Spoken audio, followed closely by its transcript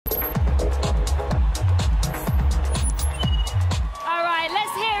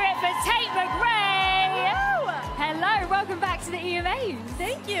days.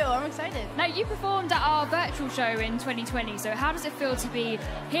 Thank you. I'm excited. Now, you performed at our virtual show in 2020, so how does it feel to be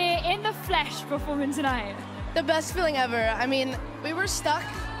here in the flesh performing tonight? The best feeling ever. I mean, we were stuck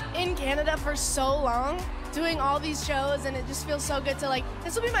in Canada for so long doing all these shows, and it just feels so good to, like,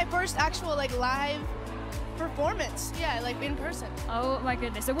 this will be my first actual, like, live performance. Yeah, like, in person. Oh my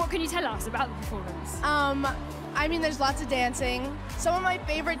goodness. So what can you tell us about the performance? I mean, there's lots of dancing. Some of my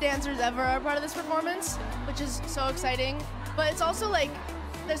favorite dancers ever are part of this performance, which is so exciting. But it's also, like,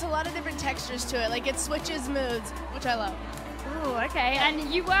 there's a lot of different textures to it. Like, it switches moods, which I love. Oh, okay. And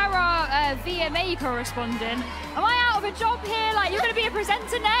you were our VMA correspondent. Am I out of a job here? Like, you're going to be a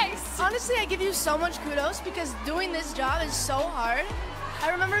presenter next? Honestly, I give you so much kudos because doing this job is so hard. I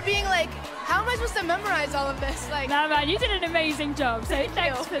remember being like, how am I supposed to memorize all of this? Like, no, man, you did an amazing job. So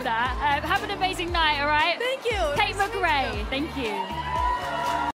thanks for that. Have an amazing night, all right? Thank you. Tate McRae, thank you.